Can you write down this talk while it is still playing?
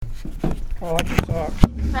I like your socks.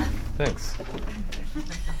 Thanks.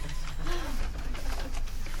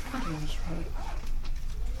 That's right.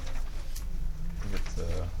 It's,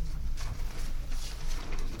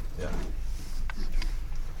 yeah.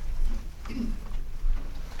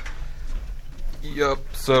 Yep,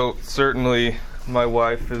 so certainly my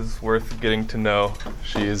wife is worth getting to know.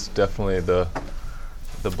 She is definitely the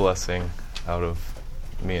blessing out of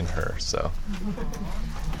me and her, so.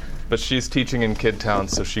 But she's teaching in Kid Town,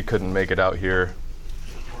 so she couldn't make it out here.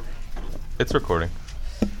 It's recording.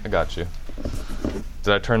 I got you.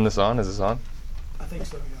 Did I turn this on? Is this on? I think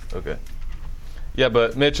so, yeah. Okay. Yeah,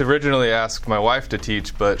 but Mitch originally asked my wife to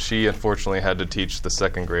teach, but she unfortunately had to teach the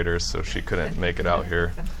second graders, so she couldn't make it out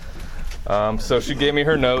here. So she gave me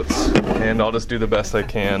her notes, and I'll just do the best I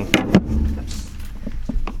can.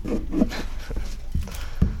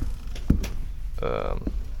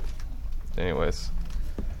 Anyways,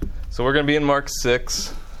 so we're going to be in Mark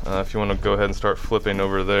 6, if you want to go ahead and start flipping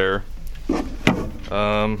over there.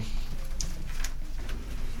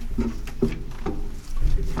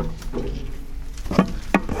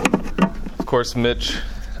 Of course, Mitch,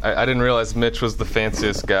 I didn't realize Mitch was the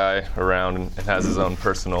fanciest guy around and has his own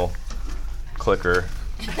personal clicker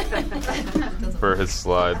for his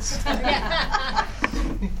slides.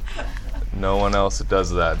 No one else does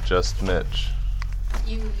that, just Mitch.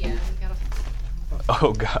 You gotta.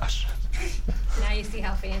 Oh gosh. Now you see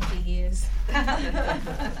how fancy he is.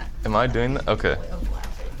 Am I doing that? Okay.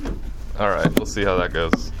 All right, we'll see how that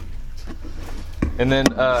goes. And then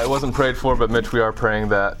it wasn't prayed for, but Mitch, we are praying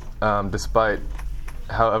that despite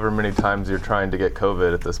however many times you're trying to get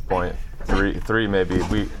COVID at this point, three maybe,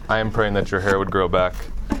 I am praying that your hair would grow back.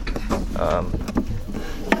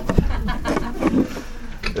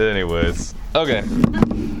 Anyways, okay.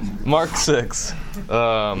 Mark 6.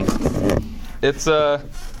 It's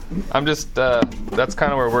I'm just that's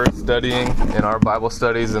kind of where we're studying in our Bible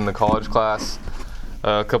studies in the college class.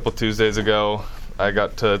 A couple Tuesdays ago, I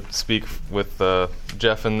got to speak with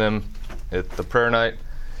Jeff and them at the prayer night,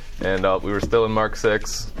 and we were still in Mark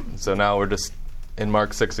 6. So now we're just in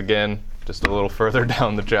Mark 6 again, just a little further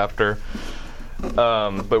down the chapter.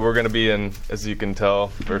 But we're going to be in, as you can tell,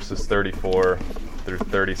 verses 34 through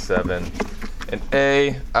 37. And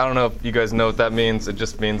I don't know if you guys know what that means. It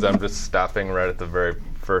just means I'm just stopping right at the very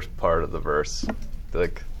first part of the verse.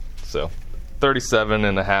 So 37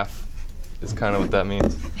 and a half is kind of what that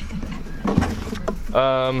means.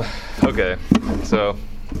 Okay, so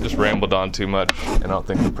just rambled on too much, and I don't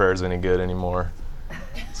think the prayer's any good anymore.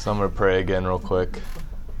 So I'm going to pray again real quick.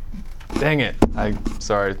 Dang it.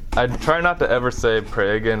 Sorry. I try not to ever say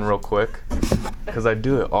pray again real quick, because I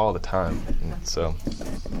do it all the time. And so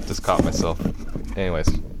just caught myself. Anyways,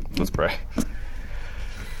 let's pray.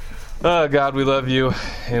 God, we love you,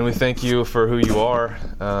 and we thank you for who you are,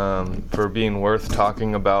 for being worth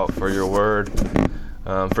talking about, for your word,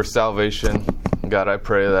 for salvation. God, I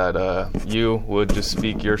pray that you would just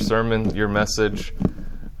speak your sermon, your message,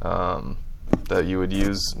 that you would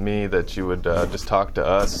use me, that you would just talk to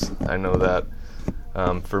us. I know that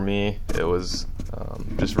for me, it was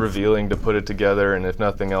just revealing to put it together, and if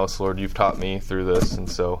nothing else, Lord, you've taught me through this, and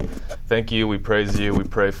so thank you. We praise you. We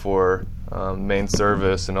pray for main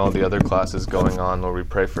service and all the other classes going on. Lord, we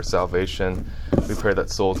pray for salvation. We pray that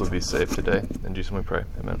souls will be saved today. In Jesus' name we pray.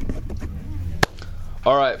 Amen.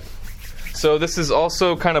 All right. So this is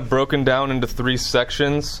also kind of broken down into 3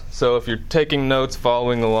 sections. So if you're taking notes,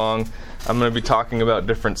 following along, I'm going to be talking about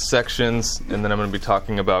different sections, and then I'm going to be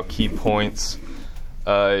talking about key points.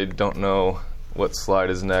 I don't know what slide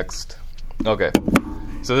is next. Okay.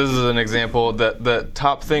 So this is an example. The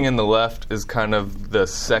top thing in the left is kind of the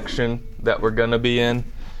section that we're going to be in,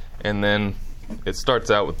 and then it starts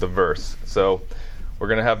out with the verse. So we're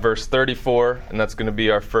going to have verse 34, and that's going to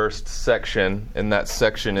be our first section, and that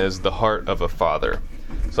section is the heart of a father.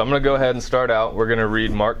 So I'm going to go ahead and start out. We're going to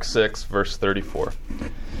read Mark 6, verse 34.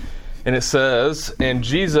 And it says, "And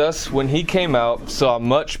Jesus, when he came out, saw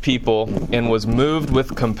much people, and was moved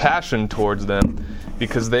with compassion towards them,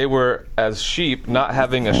 because they were as sheep not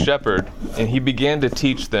having a shepherd, and he began to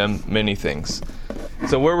teach them many things."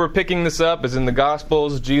 So where we're picking this up is in the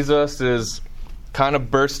Gospels. Jesus is kind of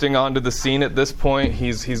bursting onto the scene at this point.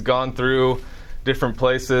 He's gone through different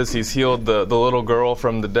places. He's healed the little girl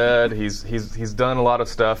from the dead. He's done a lot of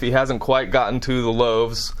stuff. He hasn't quite gotten to the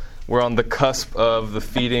loaves. We're on the cusp of the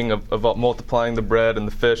feeding of multiplying the bread and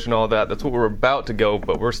the fish and all that. That's what we're about to go,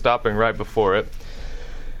 but we're stopping right before it.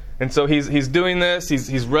 And so he's doing this.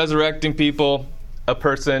 He's resurrecting people, a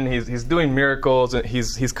person. He's doing miracles. And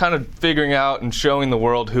he's kind of figuring out and showing the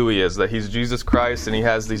world who he is, that he's Jesus Christ, and he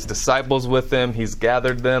has these disciples with him. He's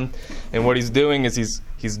gathered them, and what he's doing is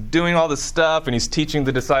he's doing all this stuff and he's teaching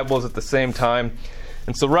the disciples at the same time.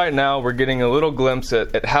 And so right now we're getting a little glimpse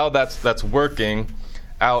at how that's working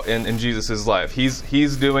out in Jesus' life.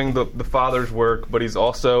 He's doing the Father's work, but he's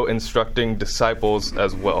also instructing disciples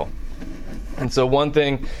as well. And so one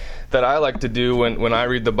thing that I like to do when I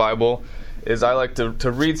read the Bible is I like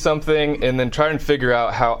to read something and then try and figure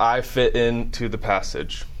out how I fit into the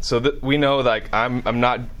passage. So that we know, like, I'm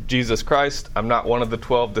not Jesus Christ. I'm not one of the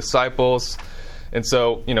 12 disciples. And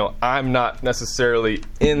so, I'm not necessarily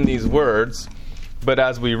in these words. But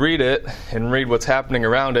as we read it and read what's happening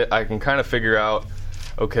around it, I can kind of figure out,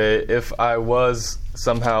 okay, if I was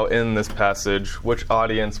somehow in this passage, which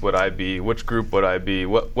audience would I be? Which group would I be?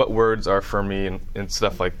 What words are for me and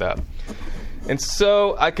stuff like that. And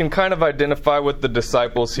so I can kind of identify with the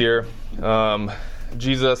disciples here.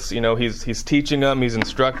 Jesus, he's teaching them, he's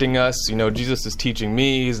instructing us. Jesus is teaching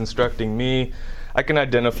me, he's instructing me. I can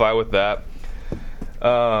identify with that.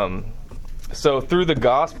 So through the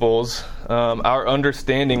Gospels, our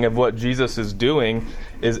understanding of what Jesus is doing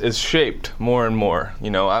is shaped more and more.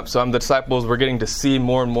 So I'm the disciples, we're getting to see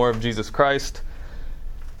more and more of Jesus Christ.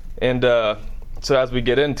 And so as we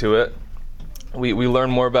get into it, we learn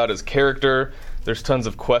more about his character. There's tons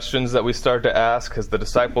of questions that we start to ask as the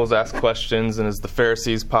disciples ask questions and as the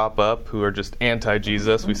Pharisees pop up who are just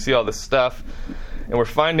anti-Jesus. We see all this stuff, and we're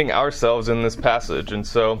finding ourselves in this passage. And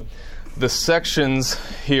so the sections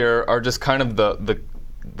here are just kind of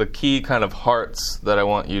the key kind of hearts that I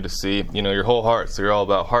want you to see. Your whole heart, so you're all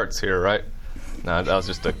about hearts here, right? No, that was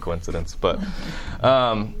just a coincidence. But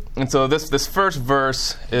and so this first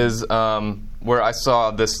verse is where I saw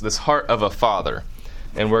this heart of a father,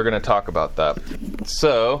 and we're going to talk about that.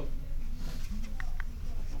 So,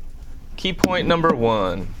 key point number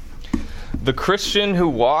 1. The Christian who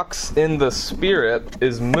walks in the Spirit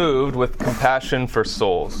is moved with compassion for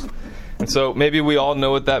souls. And so maybe we all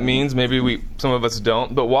know what that means. Maybe some of us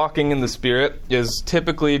don't. But walking in the Spirit is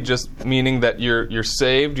typically just meaning that you're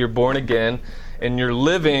saved, you're born again, and you're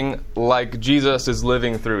living like Jesus is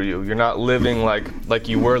living through you. You're not living like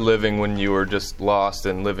you were living when you were just lost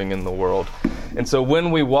and living in the world. And so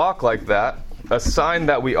when we walk like that, a sign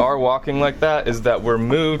that we are walking like that is that we're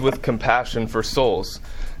moved with compassion for souls.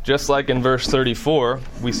 Just like in verse 34,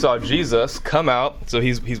 we saw Jesus come out. So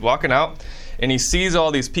he's walking out, and he sees all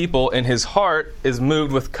these people, and his heart is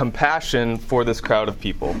moved with compassion for this crowd of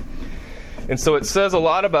people. And so it says a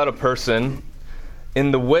lot about a person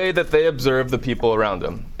in the way that they observe the people around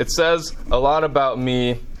them. It says a lot about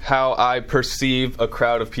me, how I perceive a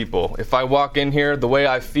crowd of people. If I walk in here, the way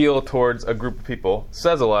I feel towards a group of people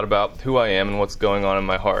says a lot about who I am and what's going on in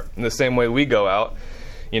my heart. In the same way we go out,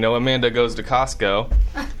 Amanda goes to Costco,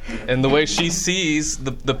 and the way she sees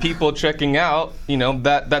the people checking out,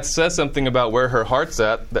 that says something about where her heart's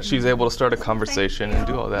at, that she's able to start a conversation and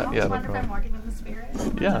do all that. Yeah, wonder if I'm working with the Spirit.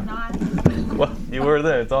 Yeah. I'm not. Well, you were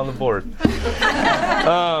there. It's on the board.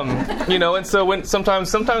 And so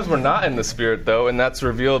sometimes we're not in the Spirit, though, and that's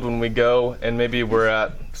revealed when we go and maybe we're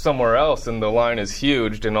at somewhere else and the line is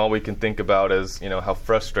huge, and all we can think about is, how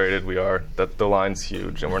frustrated we are that the line's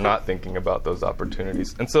huge, and we're not thinking about those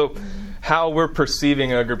opportunities. And so how we're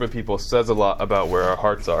perceiving a group of people says a lot about where our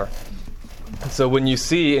hearts are. So when you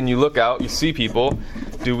see and you look out, you see people,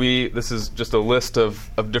 this is just a list of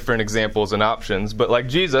different examples and options, but like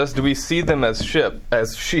Jesus, do we see them as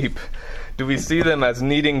sheep? Do we see them as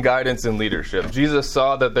needing guidance and leadership? Jesus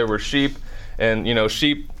saw that there were sheep, and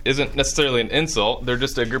sheep isn't necessarily an insult. They're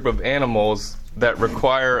just a group of animals that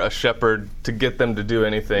require a shepherd to get them to do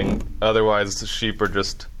anything. Otherwise, the sheep are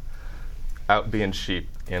just out being sheep,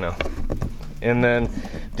 And then,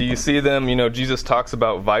 do you see them, Jesus talks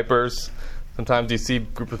about vipers. Sometimes you see a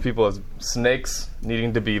group of people as snakes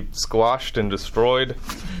needing to be squashed and destroyed.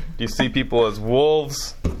 Do you see people as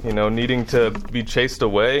wolves, needing to be chased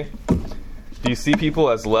away? Do you see people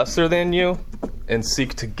as lesser than you and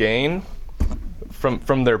seek to gain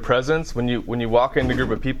from their presence? When you walk into a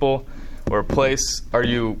group of people or a place, are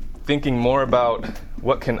you thinking more about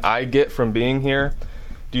what can I get from being here?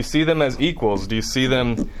 Do you see them as equals? Do you see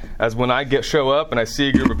them as when I show up and I see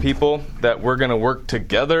a group of people that we're going to work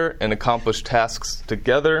together and accomplish tasks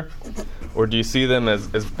together? Or do you see them as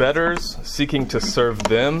betters, seeking to serve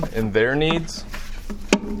them and their needs?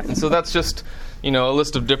 And so that's just, a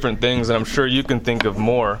list of different things, and I'm sure you can think of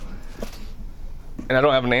more. And I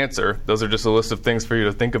don't have an answer. Those are just a list of things for you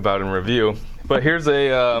to think about and review. But here's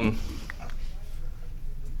a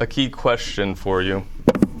key question for you.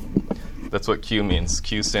 That's what Q means.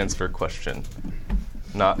 Q stands for question,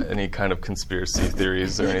 not any kind of conspiracy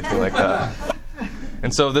theories or anything like that.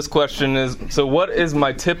 And so this question is, what is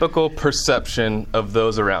my typical perception of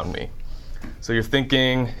those around me? So you're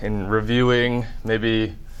thinking and reviewing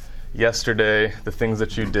maybe yesterday the things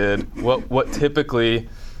that you did. What typically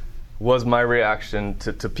was my reaction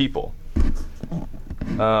to people?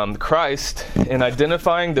 Christ, in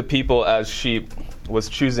identifying the people as sheep, was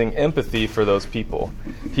choosing empathy for those people.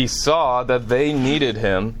 He saw that they needed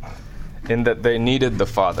him and that they needed the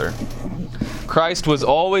Father. Christ was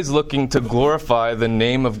always looking to glorify the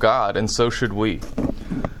name of God, and so should we.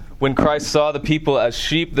 When Christ saw the people as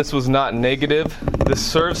sheep, this was not negative. This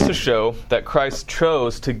serves to show that Christ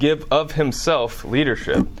chose to give of himself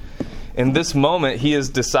leadership. In this moment, he is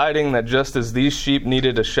deciding that just as these sheep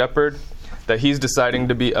needed a shepherd, that he's deciding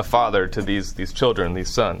to be a father to these children,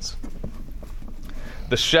 these sons.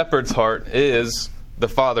 The shepherd's heart is the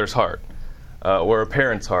father's heart, or a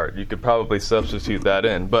parent's heart. You could probably substitute that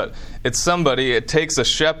in. But it takes a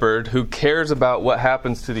shepherd who cares about what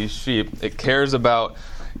happens to these sheep. It cares about,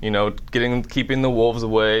 keeping the wolves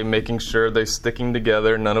away, making sure they're sticking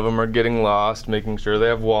together, none of them are getting lost, making sure they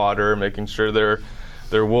have water, making sure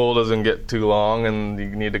their wool doesn't get too long and you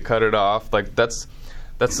need to cut it off. Like that's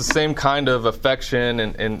the same kind of affection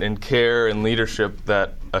and care and leadership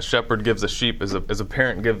that a shepherd gives a sheep as a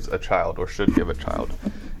parent gives a child or should give a child.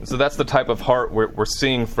 And so that's the type of heart we're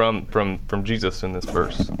seeing from Jesus in this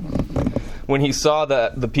verse. When he saw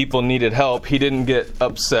that the people needed help, he didn't get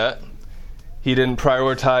upset. He didn't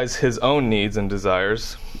prioritize his own needs and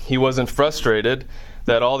desires. He wasn't frustrated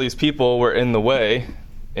that all these people were in the way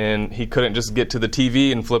and he couldn't just get to the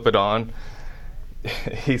TV and flip it on.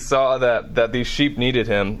 He saw that these sheep needed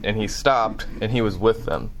him, and he stopped, and he was with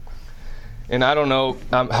them. And I don't know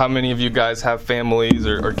how many of you guys have families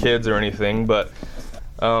or kids or anything, but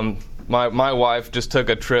my wife just took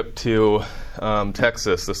a trip to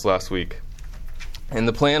Texas this last week. And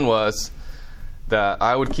the plan was that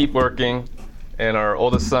I would keep working, and our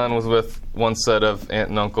oldest son was with one set of aunt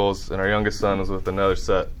and uncles, and our youngest son was with another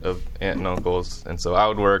set of aunt and uncles. And so I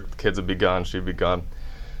would work, the kids would be gone, she'd be gone.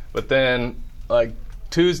 But then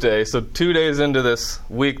Tuesday, so 2 days into this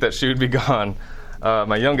week that she would be gone,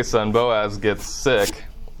 my youngest son, Boaz, gets sick.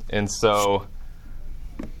 And so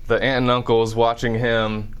the aunt and uncles watching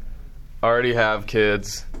him already have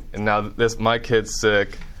kids, and now my kid's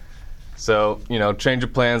sick. So, change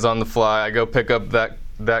of plans on the fly. I go pick up that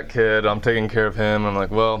kid. I'm taking care of him. I'm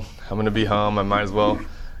like, well, I'm going to be home. I might as well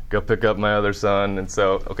go pick up my other son. And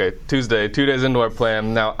so, Tuesday, 2 days into our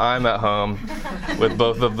plan, now I'm at home with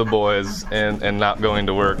both of the boys and not going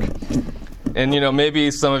to work. And,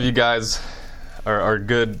 maybe some of you guys are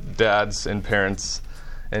good dads and parents,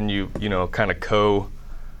 and you kind of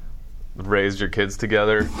co-raised your kids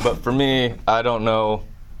together. But for me, I don't know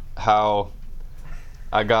how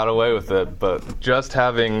I got away with it, but just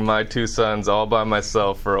having my two sons all by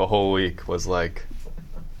myself for a whole week was like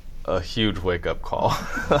a huge wake-up call.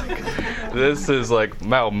 This is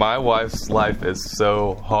wow, my wife's life is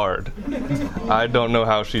so hard. I don't know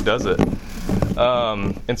how she does it.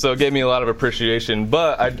 And so it gave me a lot of appreciation,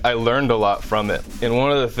 but I learned a lot from it. And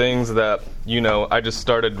one of the things that, I just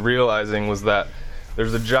started realizing was that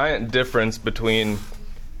there's a giant difference between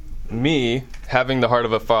me having the heart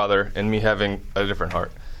of a father and me having a different heart.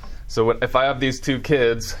 So if I have these two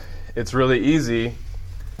kids, it's really easy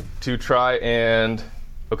to try and,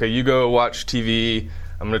 you go watch TV.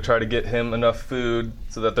 I'm going to try to get him enough food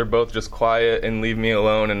so that they're both just quiet and leave me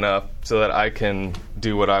alone enough so that I can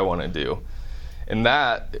do what I want to do. And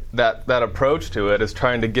that approach to it is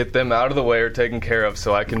trying to get them out of the way or taken care of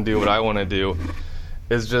so I can do what I want to do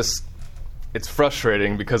is just, it's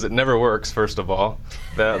frustrating because it never works, first of all.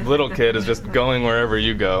 That little kid is just going wherever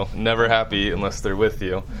you go, never happy unless they're with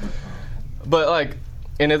you. But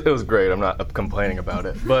and it was great, I'm not complaining about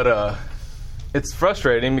it. But it's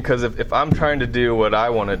frustrating because if I'm trying to do what I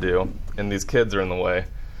want to do and these kids are in the way,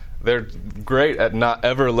 they're great at not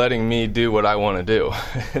ever letting me do what I want to do.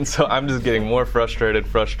 And so I'm just getting more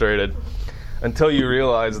frustrated until you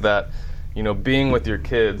realize that, being with your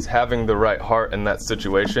kids, having the right heart in that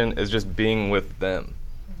situation is just being with them.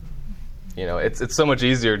 It's so much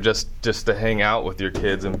easier just to hang out with your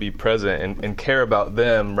kids and be present and care about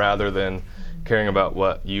them rather than caring about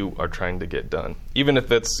what you are trying to get done. Even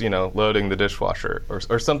if it's, loading the dishwasher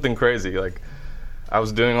or something crazy. I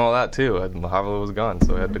was doing all that too. Havila was gone,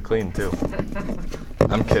 so I had to clean too.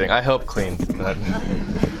 I'm kidding. I help clean.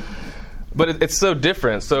 But it's so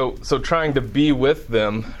different. So trying to be with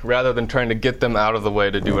them rather than trying to get them out of the way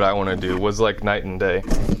to do what I want to do was like night and day.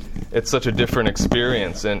 It's such a different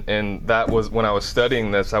experience. And that was, when I was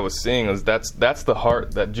studying this, I was seeing that's the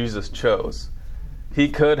heart that Jesus chose. He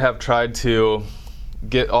could have tried to,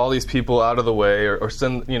 get all these people out of the way, or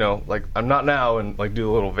send, like, I'm not now, and like do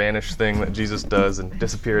the little vanish thing that Jesus does and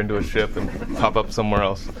disappear into a ship and pop up somewhere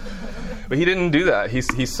else. But he didn't do that. He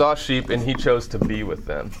saw sheep and he chose to be with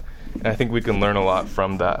them. And I think we can learn a lot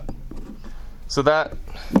from that. So that,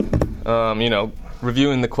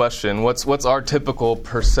 reviewing the question, what's our typical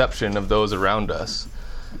perception of those around us?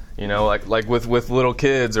 Like with little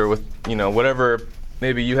kids, or with, whatever,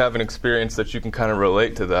 maybe you have an experience that you can kind of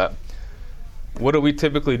relate to that. What do we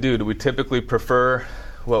typically do? Do we typically prefer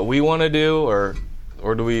what we want to do, or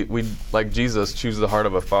do we, like Jesus, choose the heart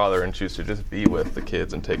of a father and choose to just be with the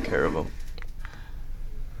kids and take care of them?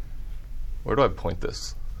 Where do I point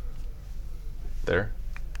this? There?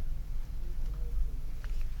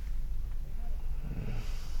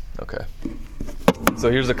 Okay. So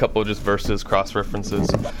here's a couple of just verses, cross-references.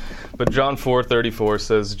 But John 4:34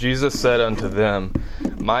 says, Jesus said unto them,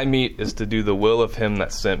 my meat is to do the will of him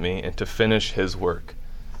that sent me, and to finish his work.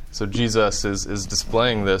 So Jesus is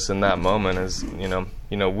displaying this in that moment as,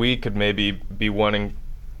 we could maybe be wanting,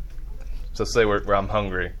 so say where I'm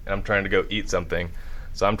hungry, and I'm trying to go eat something.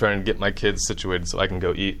 So I'm trying to get my kids situated so I can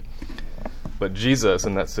go eat. But Jesus,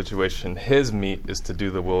 in that situation, his meat is to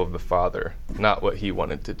do the will of the Father, not what he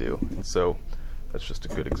wanted to do. And so that's just a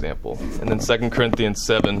good example. And then 2 Corinthians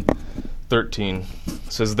 7:13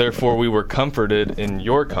 says, therefore we were comforted in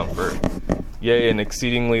your comfort. Yea, and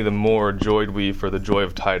exceedingly the more joyed we for the joy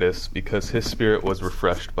of Titus, because his spirit was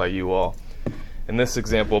refreshed by you all. In this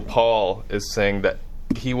example, Paul is saying that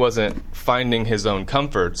he wasn't finding his own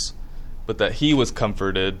comforts, but that he was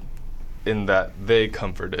comforted in that they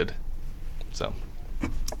comforted. So,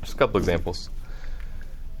 just a couple examples.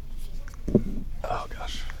 Oh,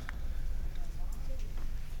 gosh.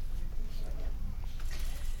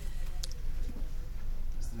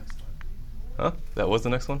 Huh? That was the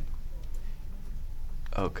next one?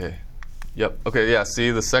 Okay. Yep. Okay, yeah,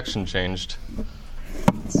 see, the section changed.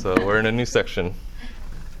 So, we're in a new section.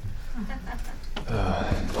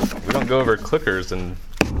 We don't go over clickers in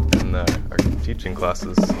our teaching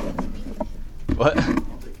classes. What?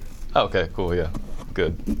 Oh, okay, cool, yeah.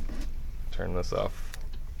 Good. Turn this off.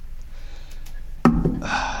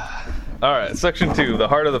 All right, section 2, the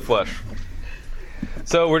heart of the flesh.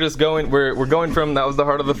 So we're going from, that was the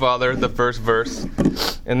heart of the Father, the first verse.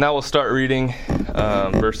 And now we'll start reading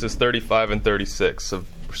verses 35 and 36. So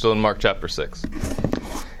we're still in Mark chapter 6.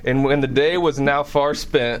 And when the day was now far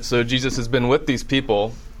spent, so Jesus has been with these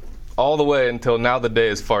people all the way until now the day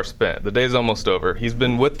is far spent. The day is almost over. He's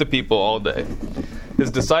been with the people all day. His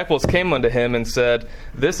disciples came unto him and said,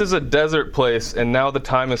 this is a desert place, and now the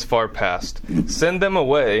time is far past. Send them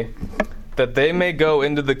away, that they may go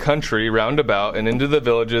into the country round about, and into the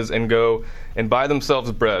villages, and go and buy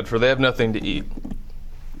themselves bread, for they have nothing to eat.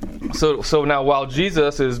 So now while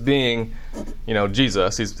Jesus is being,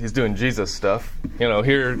 Jesus, he's doing Jesus stuff,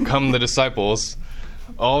 here come the disciples,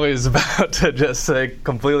 always about to just say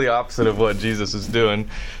completely opposite of what Jesus is doing.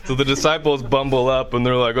 So the disciples bumble up and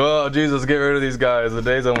they're like, oh, Jesus, get rid of these guys. The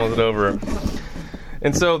day's almost over.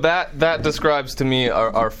 And so that describes to me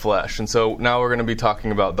our flesh. And so now we're going to be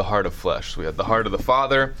talking about the heart of flesh. So we have the heart of the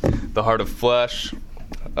Father, the heart of flesh.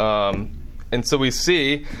 And so we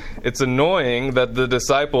see it's annoying that the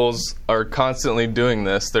disciples are constantly doing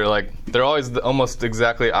this. They're always almost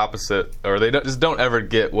exactly opposite, or they don't ever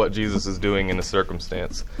get what Jesus is doing in a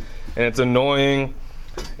circumstance. And it's annoying,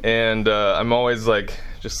 and I'm always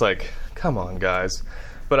just come on, guys.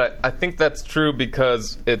 But I think that's true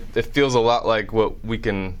because it feels a lot like what we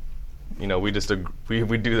can, we do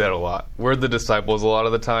that a lot. We're the disciples a lot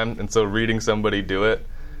of the time, and so reading somebody do it,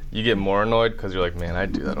 you get more annoyed because you're like, man, I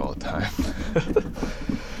do that all the time.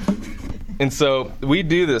 And so we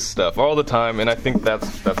do this stuff all the time, and I think that's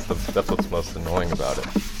what's most annoying about it.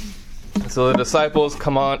 So the disciples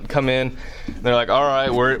come in, and they're like, all right,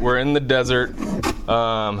 we're in the desert,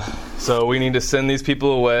 so we need to send these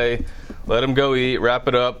people away, let them go eat, wrap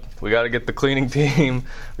it up. We got to get the cleaning team.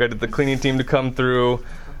 We got to get the cleaning team to come through.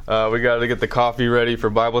 We got to get the coffee ready for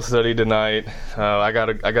Bible study tonight. We got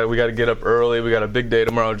to get up early. We got a big day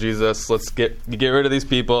tomorrow, Jesus. Let's get rid of these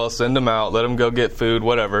people, send them out, let them go get food,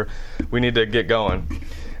 whatever. We need to get going.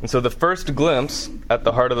 And so the first glimpse at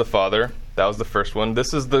the heart of the Father, that was the first one.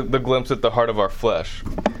 This is the glimpse at the heart of our flesh.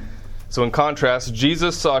 So in contrast,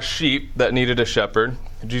 Jesus saw sheep that needed a shepherd.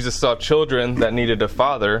 Jesus saw children that needed a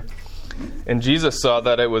father. And Jesus saw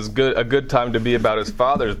that it was a good time to be about his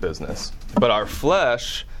Father's business. But our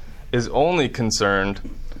flesh is only concerned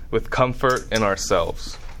with comfort in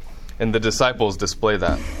ourselves. And the disciples display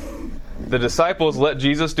that. The disciples let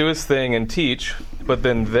Jesus do his thing and teach, but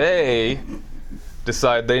then they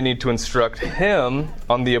decide they need to instruct him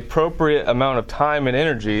on the appropriate amount of time and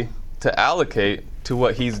energy to allocate to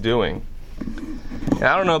what he's doing. And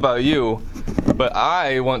I don't know about you, but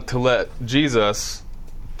I want to let Jesus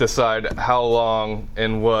decide how long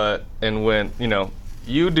and what and when.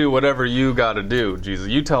 You do whatever you got to do, Jesus.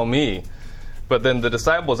 You tell me. But then the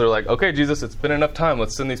disciples are like, okay, Jesus, it's been enough time.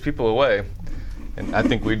 Let's send these people away. And I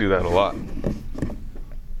think we do that a lot.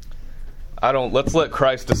 Let's let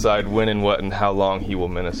Christ decide when and what and how long he will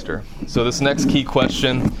minister. So this next key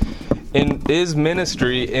question, is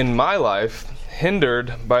ministry in my life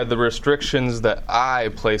hindered by the restrictions that I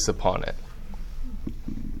place upon it?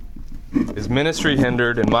 Is ministry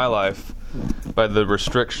hindered in my life by the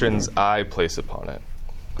restrictions I place upon it?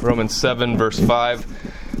 Romans 7 verse 5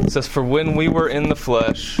 says, "For when we were in the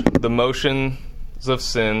flesh, the motions of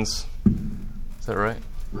sins," is that right?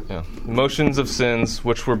 Yeah. "The motions of sins,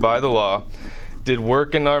 which were by the law, did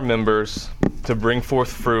work in our members to bring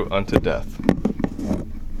forth fruit unto death."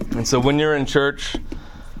 And so when you're in church,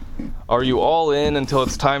 are you all in until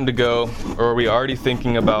it's time to go? Or are we already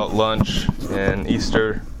thinking about lunch and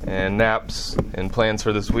Easter and naps and plans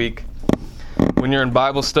for this week? When you're in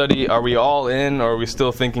Bible study, are we all in, or are we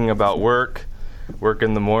still thinking about work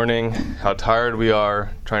in the morning, how tired we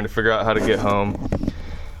are, trying to figure out how to get home?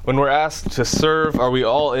 When we're asked to serve, are we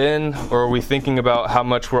all in, or are we thinking about how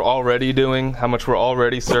much we're already doing, how much we're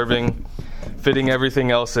already serving, fitting everything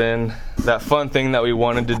else in, that fun thing that we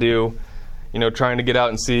wanted to do, trying to get out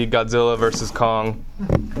and see Godzilla versus Kong?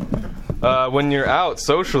 When you're out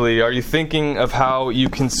socially, are you thinking of how you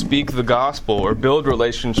can speak the gospel or build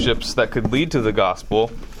relationships that could lead to the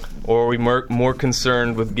gospel? Or are we more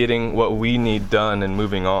concerned with getting what we need done and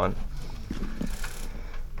moving on?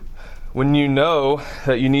 When you know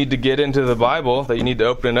that you need to get into the Bible, that you need to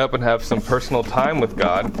open it up and have some personal time with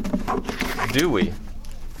God, do we?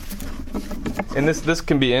 And this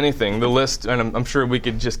can be anything. The list, and I'm sure we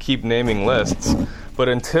could just keep naming lists. But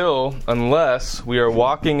unless we are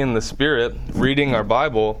walking in the Spirit, reading our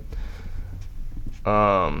Bible,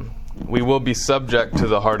 we will be subject to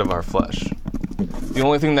the heart of our flesh. The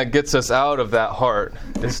only thing that gets us out of that heart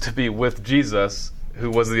is to be with Jesus, who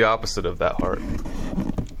was the opposite of that heart.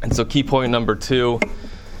 And so key point number 2,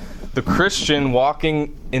 the Christian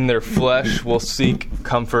walking in their flesh will seek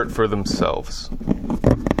comfort for themselves.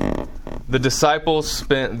 The disciples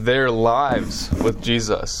spent their lives with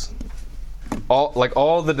Jesus.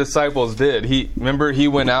 All the disciples did. He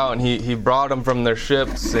went out and he brought them from their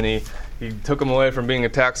ships, and he took them away from being a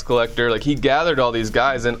tax collector. He gathered all these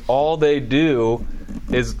guys, and all they do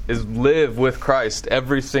is live with Christ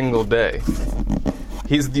every single day.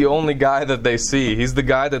 He's the only guy that they see. He's the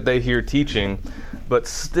guy that they hear teaching, but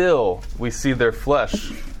still we see their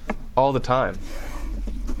flesh all the time.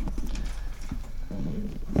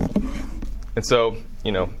 And so,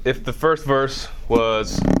 if the first verse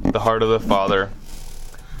was the heart of the Father,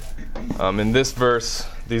 in this verse,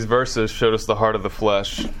 these verses showed us the heart of the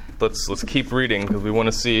flesh. Let's keep reading, because we want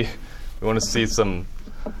to see some.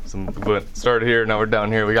 We started here, now we're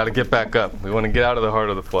down here. We got to get back up. We want to get out of the heart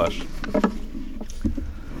of the flesh.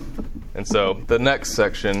 And so the next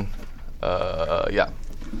section,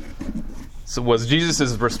 So was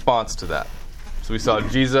Jesus' response to that? So we saw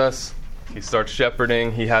Jesus. He starts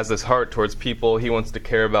shepherding. He has this heart towards people. He wants to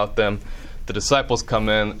care about them. The disciples come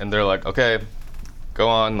in and they're like, "Okay, go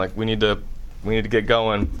on. We need to get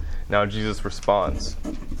going." Now Jesus responds.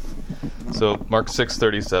 So Mark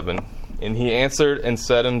 6:37, "And he answered and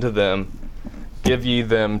said unto them, Give ye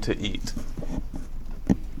them to eat."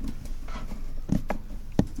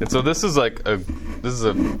 And so this is a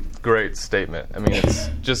great statement. I mean, it's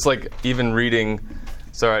just even reading.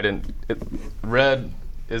 Sorry, red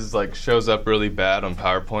is shows up really bad on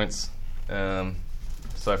PowerPoints,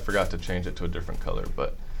 so I forgot to change it to a different color.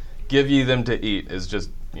 But "give ye them to eat" is just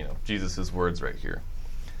Jesus' words right here,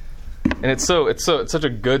 and it's such a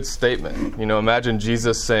good statement. Imagine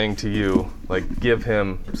Jesus saying to you, give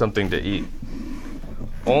him something to eat.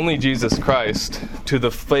 Only Jesus Christ to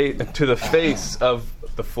the face of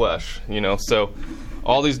the flesh. So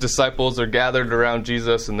all these disciples are gathered around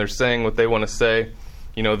Jesus and they're saying what they want to say.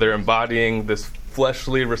 They're embodying this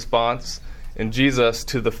fleshly response, and Jesus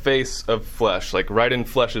to the face of flesh, right in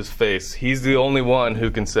flesh's face, he's the only one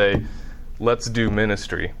who can say, "Let's do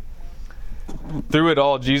ministry." Through it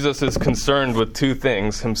all, Jesus is concerned with two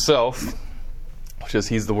things: himself, which is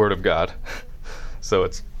he's the Word of God, so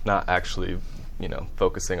it's not actually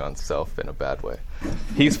focusing on self in a bad way.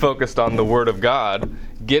 He's focused on the Word of God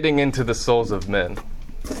getting into the souls of men.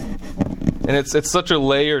 And it's such a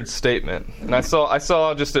layered statement. And I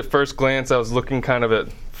saw just at first glance, I was looking kind of at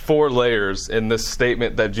 4 layers in this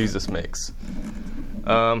statement that Jesus makes.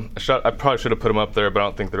 I probably should have put them up there, but I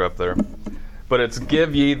don't think they're up there. But it's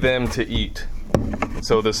give ye them to eat.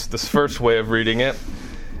 So this first way of reading it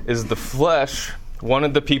is the flesh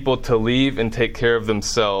wanted the people to leave and take care of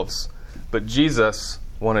themselves, but Jesus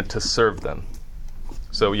wanted to serve them.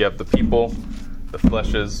 So you have the people, the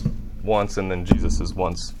flesh's wants, and then Jesus's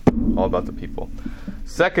wants, all about the people.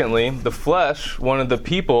 Secondly, the flesh wanted the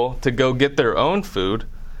people to go get their own food,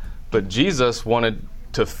 but Jesus wanted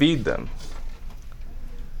to feed them.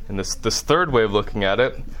 And this third way of looking at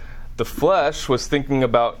it, the flesh was thinking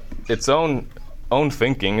about its own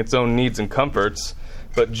thinking, its own needs and comforts,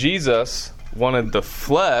 but Jesus wanted the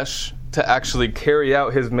flesh to actually carry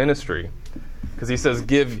out his ministry. Because he says,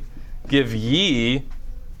 give ye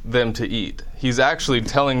them to eat. He's actually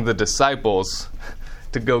telling the disciples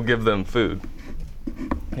to go give them food.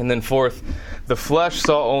 And then fourth, the flesh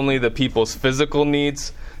saw only the people's physical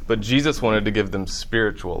needs, but Jesus wanted to give them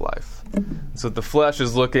spiritual life. So the flesh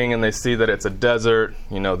is looking and they see that it's a desert,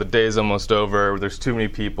 the day's almost over, there's too many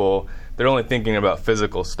people. They're only thinking about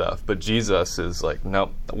physical stuff. But Jesus is like,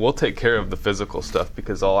 nope, we'll take care of the physical stuff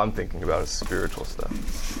because all I'm thinking about is spiritual stuff.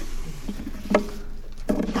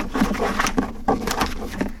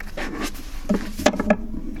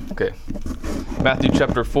 Okay. Matthew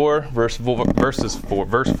chapter 4, verse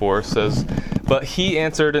 4 says, "But he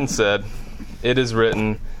answered and said, it is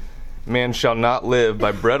written, man shall not live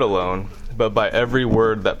by bread alone, but by every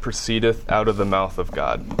word that proceedeth out of the mouth of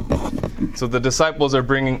God." So the disciples are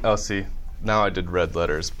bringing, now I did red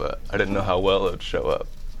letters, but I didn't know how well it would show up.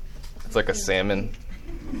 It's like a salmon,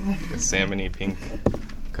 a salmon-y pink,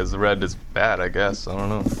 because the red is bad, I guess. I don't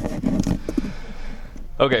know.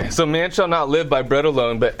 Okay, so man shall not live by bread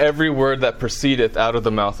alone, but every word that proceedeth out of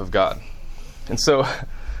the mouth of God. And so,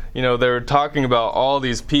 they're talking about all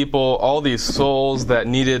these people, all these souls that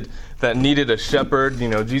needed a shepherd.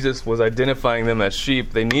 Jesus was identifying them as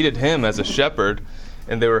sheep. They needed him as a shepherd,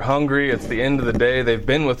 and they were hungry. It's the end of the day. They've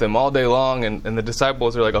been with him all day long, and the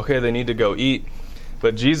disciples are like, okay, they need to go eat.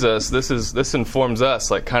 But Jesus, this informs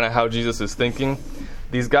us, like kind of how Jesus is thinking.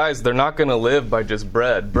 These guys, they're not going to live by just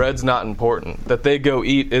bread. Bread's not important. That they go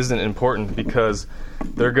eat isn't important because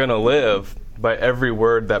they're going to live by every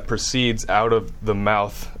word that proceeds out of the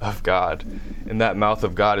mouth of God. And that mouth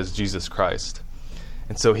of God is Jesus Christ.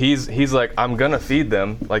 And so he's like, I'm going to feed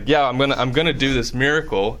them. Like, yeah, I'm going to do this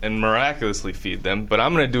miracle and miraculously feed them, but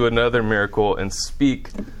I'm going to do another miracle and speak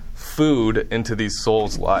food into these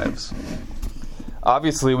souls' lives.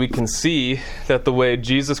 Obviously, we can see that the way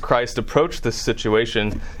Jesus Christ approached this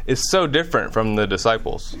situation is so different from the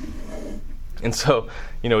disciples. And so,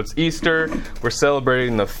 it's Easter. We're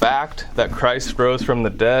celebrating the fact that Christ rose from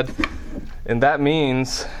the dead. And that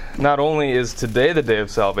means not only is today the day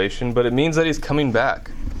of salvation, but it means that he's coming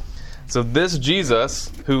back. So this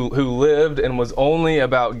Jesus, who lived and was only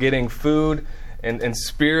about getting food and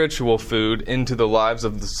spiritual food into the lives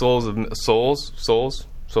of the souls,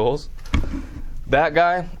 that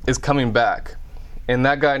guy is coming back. And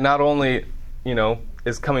that guy not only,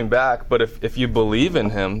 is coming back, but if you believe in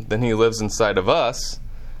him, then he lives inside of us.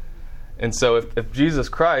 And so if Jesus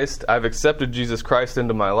Christ, I've accepted Jesus Christ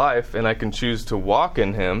into my life and I can choose to walk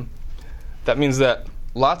in him, that means that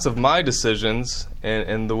lots of my decisions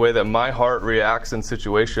and the way that my heart reacts in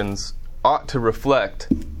situations ought to reflect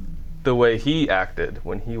the way he acted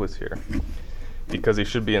when he was here, because he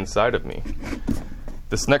should be inside of me.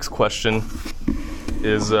 This next question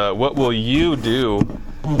is, what will you do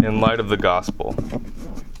in light of the gospel?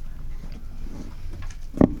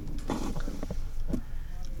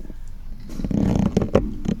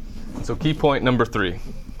 So key point number 3.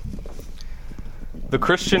 The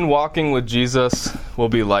Christian walking with Jesus will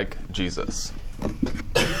be like Jesus.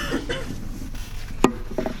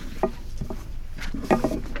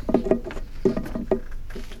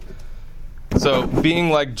 So being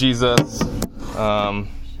like Jesus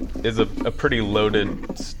is a pretty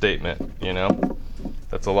loaded statement,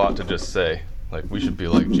 That's a lot to just say. Like, we should be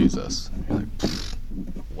like Jesus. You're like,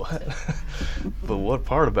 what? But what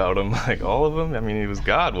part about him? Like, all of them? I mean, he was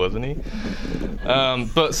God, wasn't he?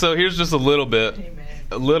 But so here's just a little bit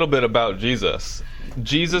about Jesus.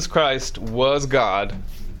 Jesus Christ was God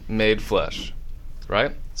made flesh,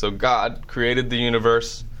 right? So God created the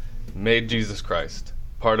universe, made Jesus Christ.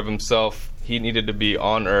 Part of himself, he needed to be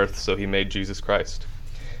on earth, so he made Jesus Christ.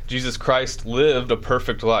 Jesus Christ lived a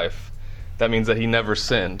perfect life. That means that he never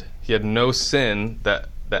sinned. He had no sin that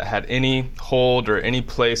had any hold or any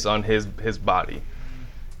place on his body.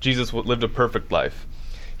 Jesus lived a perfect life.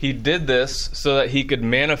 He did this so that he could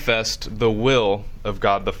manifest the will of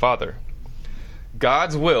God the Father.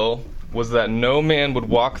 God's will was that no man would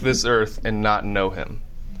walk this earth and not know him.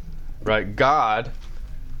 Right? God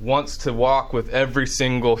wants to walk with every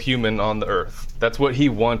single human on the earth. That's what he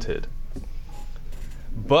wanted.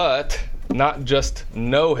 But not just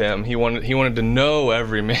know him, he wanted to know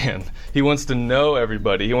every man. He wants to know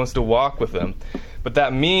everybody. He wants to walk with them. But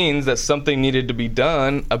that means that something needed to be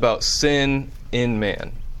done about sin in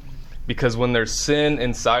man. Because when there's sin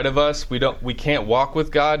inside of us, we can't walk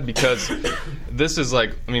with God, because this is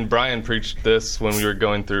like, Brian preached this when we were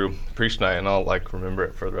going through preach night, and I'll remember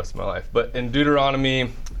it for the rest of my life. But in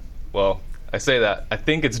Deuteronomy, I say that, I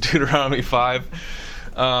think it's Deuteronomy 5,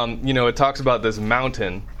 it talks about this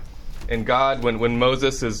mountain. And God, when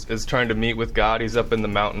Moses is trying to meet with God, he's up in the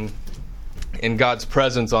mountain, and God's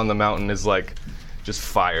presence on the mountain is like just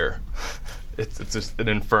fire. It's just an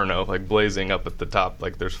inferno, blazing up at the top,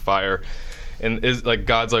 there's fire, and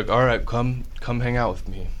God's like, all right, come hang out with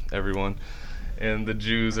me, everyone. And the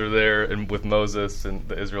Jews are there and with Moses and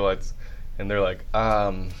the Israelites, and they're like,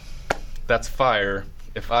 that's fire.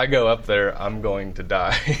 If I go up there, I'm going to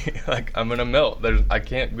die. I'm gonna melt. I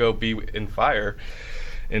can't go be in fire.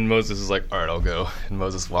 And Moses is like, all right, I'll go. And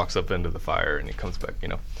Moses walks up into the fire, and he comes back,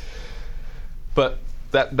 But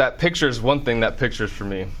that pictures one thing that pictures for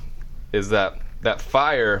me is that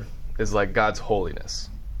fire is like God's holiness,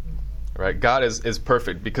 right? God is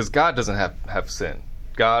perfect because God doesn't have sin.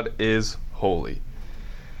 God is holy.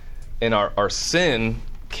 And our sin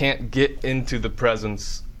can't get into the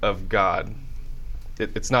presence of God.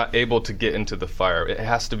 It's not able to get into the fire. It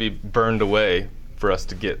has to be burned away for us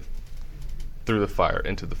to get through the fire,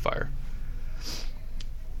 into the fire.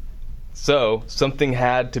 So something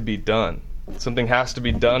had to be done. Something has to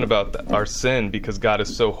be done about our sin, because God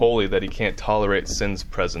is so holy that he can't tolerate sin's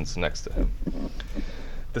presence next to him.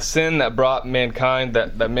 The sin that brought mankind,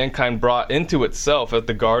 that mankind brought into itself at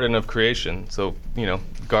the Garden of Creation. So,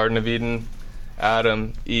 Garden of Eden,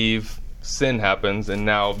 Adam, Eve, sin happens, and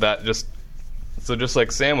now just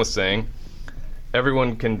like Sam was saying,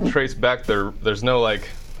 everyone can trace back there's no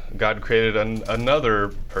God created another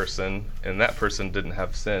person, and that person didn't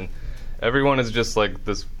have sin. Everyone is just like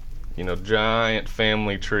this, giant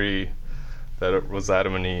family tree that it was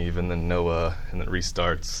Adam and Eve, and then Noah, and it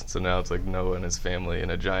restarts. So now it's like Noah and his family in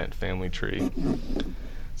a giant family tree.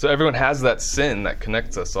 So everyone has that sin that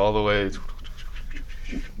connects us all the way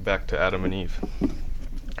back to Adam and Eve.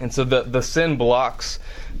 And so the sin blocks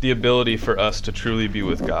the ability for us to truly be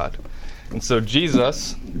with God. And so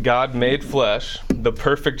Jesus, God made flesh, the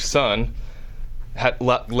perfect Son, had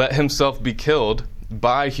let himself be killed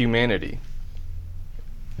by humanity.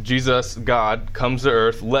 Jesus, God, comes to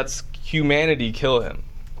earth, lets humanity kill him.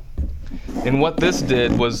 And what this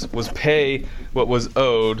did was pay what was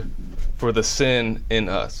owed for the sin in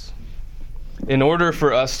us. In order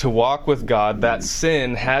for us to walk with God, that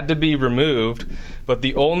sin had to be removed, but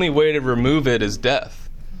the only way to remove it is death.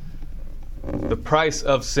 The price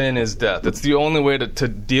of sin is death. It's the only way to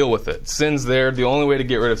deal with it. Sin's there. The only way to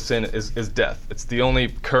get rid of sin is death. It's the only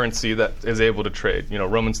currency that is able to trade.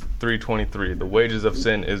 Romans 3:23. The wages of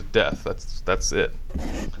sin is death. That's it.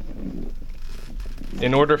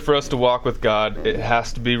 In order for us to walk with God, it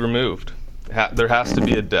has to be removed. There has to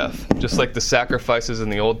be a death. Just like the sacrifices in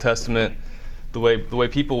the Old Testament, the way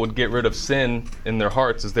people would get rid of sin in their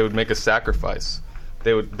hearts is they would make a sacrifice.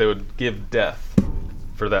 They would give death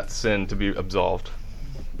for that sin to be absolved.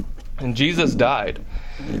 And Jesus died,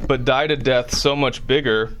 but died a death so much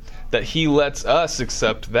bigger that he lets us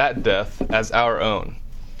accept that death as our own.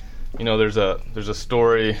 There's a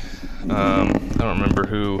story, I don't remember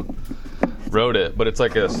who wrote it, but it's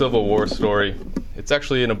like a Civil War story. It's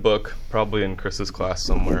actually in a book, probably in Chris's class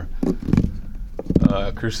somewhere.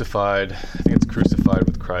 Crucified, I think it's Crucified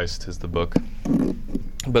with Christ is the book.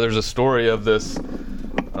 But there's a story of this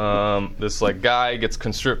guy gets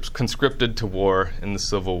conscripted to war in the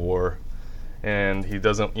Civil War, and he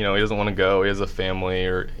doesn't want to go. He has a family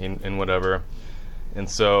and whatever, and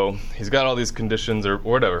so he's got all these conditions or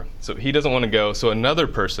whatever. So he doesn't want to go. So another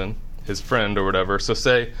person, his friend or whatever. So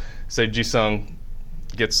say Jisung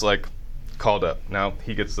gets called up. Now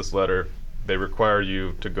he gets this letter. They require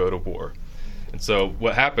you to go to war. And so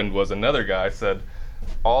what happened was another guy said,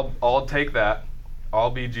 I'll take that. I'll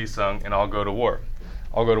be Jisung and I'll go to war.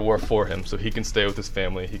 I'll go to war for him so he can stay with his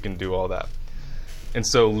family. He can do all that. And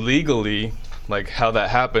so legally, how that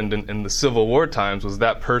happened in the Civil War times was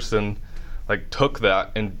that person took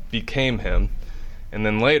that and became him. And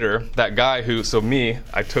then later, that guy I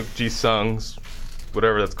took Jisung's,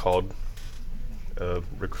 whatever that's called,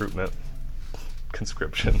 recruitment,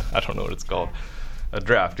 conscription, I don't know what it's called, a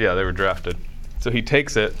draft. Yeah, they were drafted. So he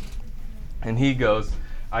takes it and he goes,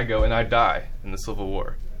 I go and I die in the Civil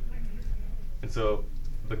War. And so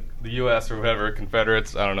the U.S. or whatever,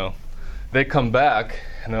 Confederates, I don't know, they come back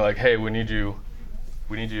and they're like, hey, we need you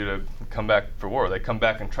to come back for war. They come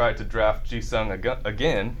back and try to draft Ji-sung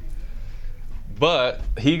again, but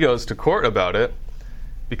he goes to court about it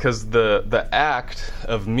because the act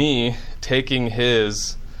of me taking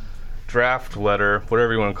his draft letter,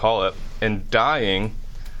 whatever you want to call it, and dying,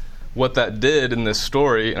 what that did in this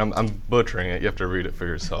story, and I'm butchering it, you have to read it for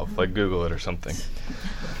yourself, like Google it or something.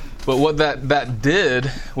 But what that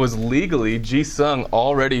did was legally, Ji-sung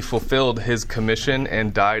already fulfilled his commission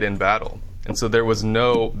and died in battle. And so there was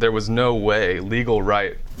no way, legal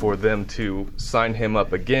right, for them to sign him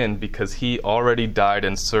up again because he already died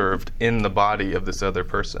and served in the body of this other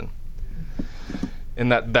person.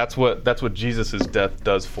 And that's what Jesus' death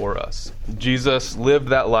does for us. Jesus lived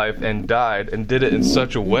that life and died and did it in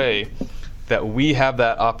such a way that we have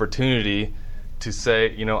that opportunity to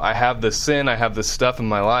say, I have this sin, I have this stuff in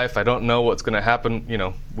my life, I don't know what's going to happen.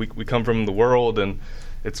 We come from the world and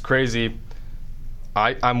it's crazy.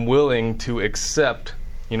 I'm willing to accept,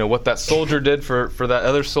 what that soldier did for that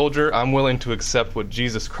other soldier. I'm willing to accept what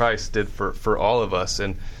Jesus Christ did for all of us.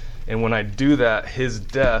 And when I do that, his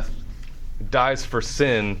death dies for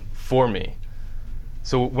sin for me.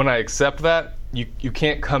 So when I accept that, you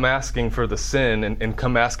can't come asking for the sin and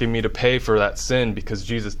come asking me to pay for that sin because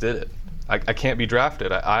Jesus did it. I can't be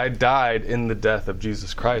drafted. I died in the death of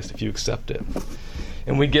Jesus Christ if you accept it.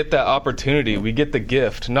 And we get that opportunity. We get the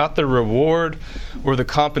gift, not the reward or the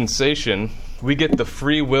compensation. We get the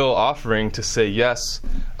free will offering to say, yes,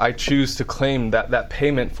 I choose to claim that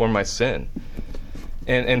payment for my sin.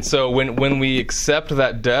 And so when we accept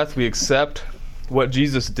that death, we accept what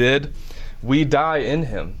Jesus did, we die in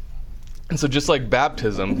him. And so just like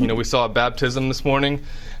baptism, we saw a baptism this morning,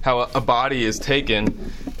 how a body is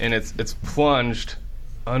taken and it's plunged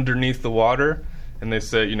underneath the water, and they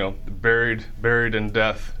say, buried in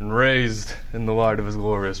death and raised in the light of his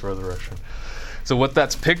glorious resurrection. So what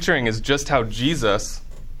that's picturing is just how Jesus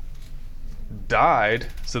died.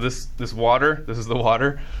 So this water, this is the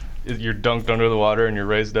water. You're dunked under the water and you're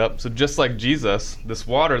raised up. So just like Jesus, this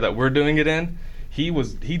water that we're doing it in, he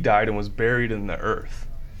died and was buried in the earth.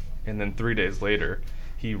 And then 3 days later,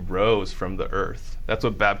 he rose from the earth. That's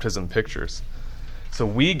what baptism pictures. So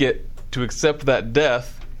we get to accept that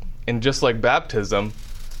death, and just like baptism,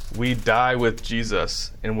 we die with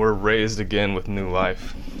Jesus and we're raised again with new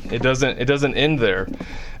life. It doesn't end there.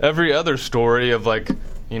 Every other story of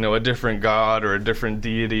a different God or a different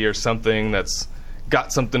deity or something that's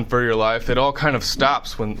got something for your life, it all kind of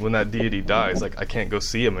stops when that deity dies. Like, I can't go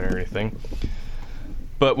see him or anything.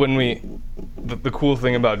 But the cool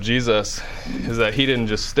thing about Jesus is that he didn't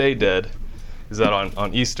just stay dead, is that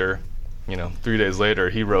on Easter, 3 days later,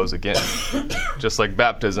 he rose again. Just like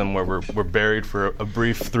baptism, where we're buried for a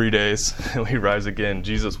brief 3 days and we rise again.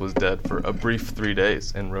 Jesus was dead for a brief 3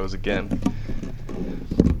 days and rose again.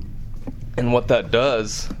 And what that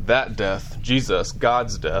does, that death, Jesus,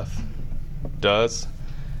 God's death, does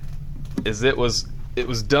is it was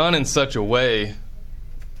done in such a way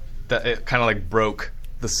that it kind of broke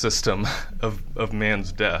the system of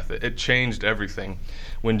man's death. It changed everything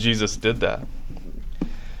when Jesus did that,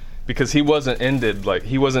 because he wasn't ended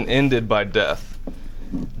by death.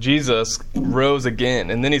 Jesus rose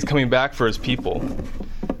again, and then he's coming back for his people.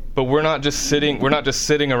 But we're not just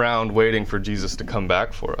sitting around waiting for Jesus to come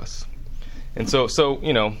back for us. And so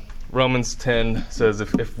Romans 10 says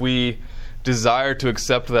if we desire to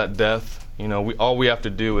accept that death, all we have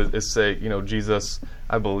to do is say, Jesus,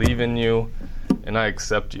 I believe in you and I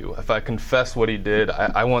accept you. If I confess what he did,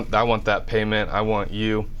 I want that payment, I want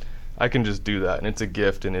you. I can just do that, and it's a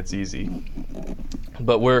gift and it's easy.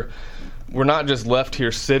 But we're not just left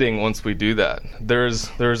here sitting once we do that. There's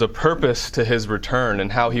a purpose to his return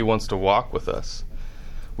and how he wants to walk with us.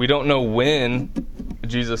 We don't know when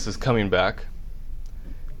Jesus is coming back.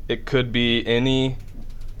 It could be any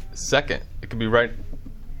second. It could be right.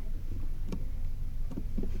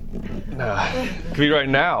 It could be right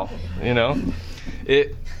now.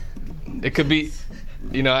 It could be.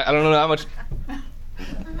 I don't know how much.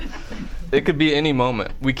 It could be any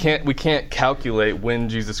moment. We can't calculate when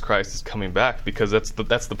Jesus Christ is coming back, because that's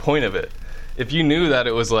the point of it. If you knew that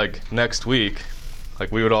it was next week,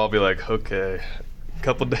 we would all be okay,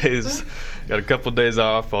 got a couple days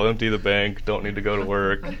off, I'll empty the bank, don't need to go to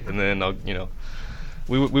work, and then I'll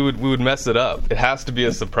we would mess it up. It has to be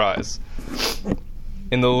a surprise.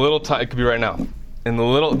 In the little time, it could be right now. In the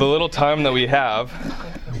little time that we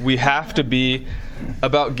have to be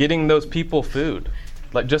about getting those people food.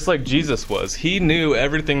 Just like Jesus was. He knew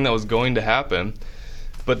everything that was going to happen.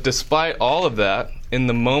 But despite all of that, in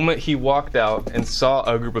the moment he walked out and saw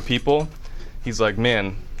a group of people, he's like,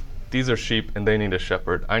 man, these are sheep and they need a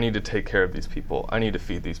shepherd. I need to take care of these people. I need to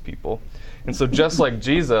feed these people. And so just like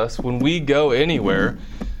Jesus, when we go anywhere,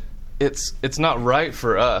 it's not right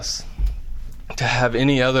for us to have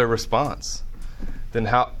any other response than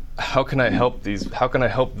how can I help how can I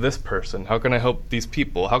help this person? How can I help these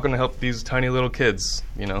people? How can I help these tiny little kids?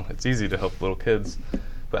 It's easy to help little kids.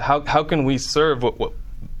 But how can we serve what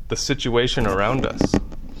the situation around us?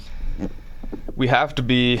 We have to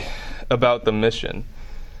be about the mission.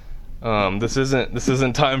 This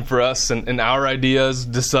isn't time for us and our ideas,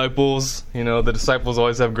 disciples. The disciples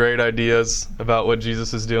always have great ideas about what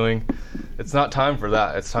Jesus is doing. It's not time for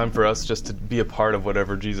that. It's time for us just to be a part of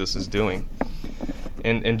whatever Jesus is doing.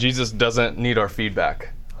 And Jesus doesn't need our feedback.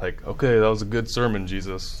 Like, okay, that was a good sermon,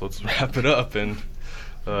 Jesus. Let's wrap it up and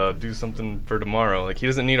do something for tomorrow. Like, he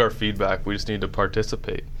doesn't need our feedback. We just need to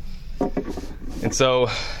participate. And so,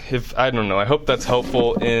 I hope that's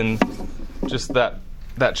helpful in just that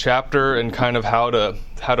chapter and kind of how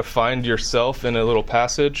to find yourself in a little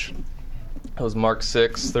passage. That was Mark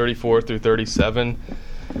 6:34 through 37.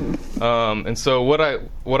 And so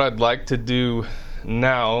what I'd like to do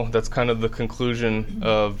now, that's kind of the conclusion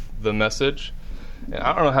of the message. And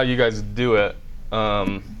I don't know how you guys do it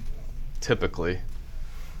typically,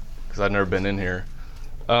 because I've never been in here.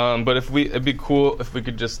 But it'd be cool if we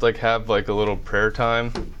could just have a little prayer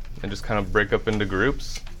time and just kind of break up into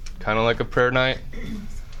groups, kind of like a prayer night.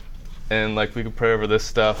 And we could pray over this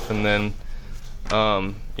stuff, and then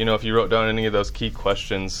if you wrote down any of those key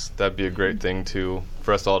questions, that'd be a great thing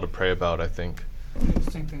for us all to pray about, I think.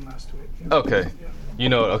 Same thing last week. Okay.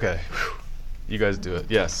 Yeah. Okay. You guys do it.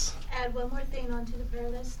 Yes. Add one more thing onto the prayer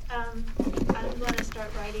list. I'm going to start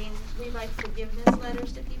we write forgiveness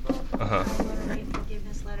letters to people. Uh-huh. I'm going to write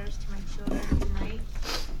forgiveness letters to my children tonight.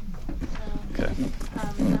 Okay. And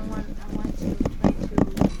I want to try to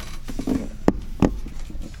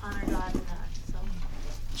honor God in that. So.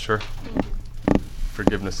 Sure. Thank you.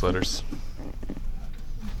 Forgiveness letters.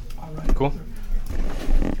 All right. Cool.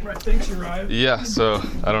 Right, thanks, Uriah. Yeah, so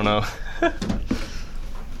I don't know.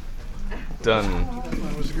 Done.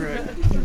 That was great.